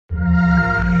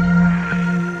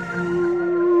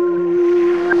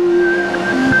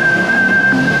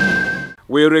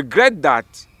We regret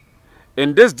that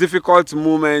in this difficult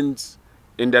moment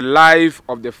in the life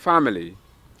of the family,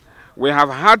 we have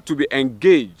had to be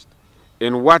engaged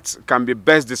in what can be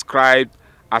best described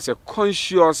as a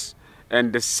conscious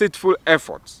and deceitful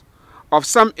effort of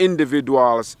some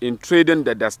individuals in trading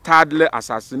the dastardly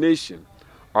assassination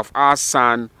of our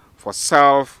son for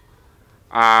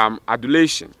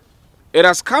self-adulation. It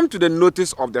has come to the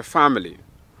notice of the family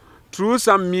through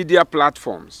some media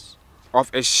platforms of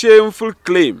a shameful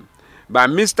claim by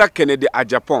Mr. Kennedy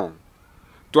Agyapong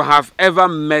to have ever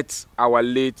met our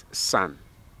late son,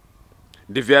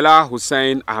 Diviela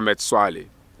Hussein Ahmed Swale.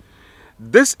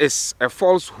 This is a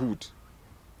falsehood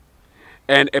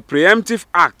and a preemptive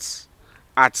act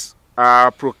at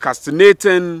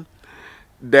procrastinating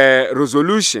the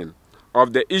resolution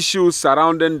of the issues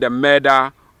surrounding the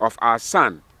murder of our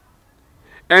son,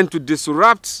 and to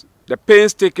disrupt the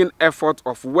painstaking effort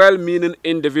of well-meaning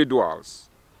individuals,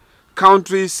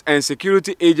 countries, and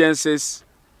security agencies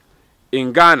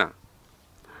in Ghana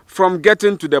from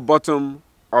getting to the bottom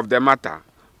of the matter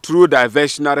through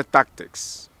diversionary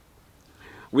tactics.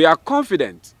 We are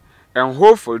confident and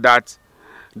hopeful that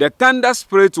the tender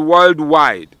spirit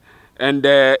worldwide and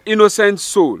the innocent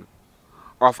soul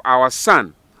of our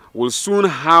son will soon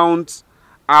hound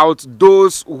out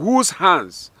those whose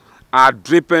hands are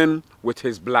dripping with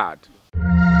his blood.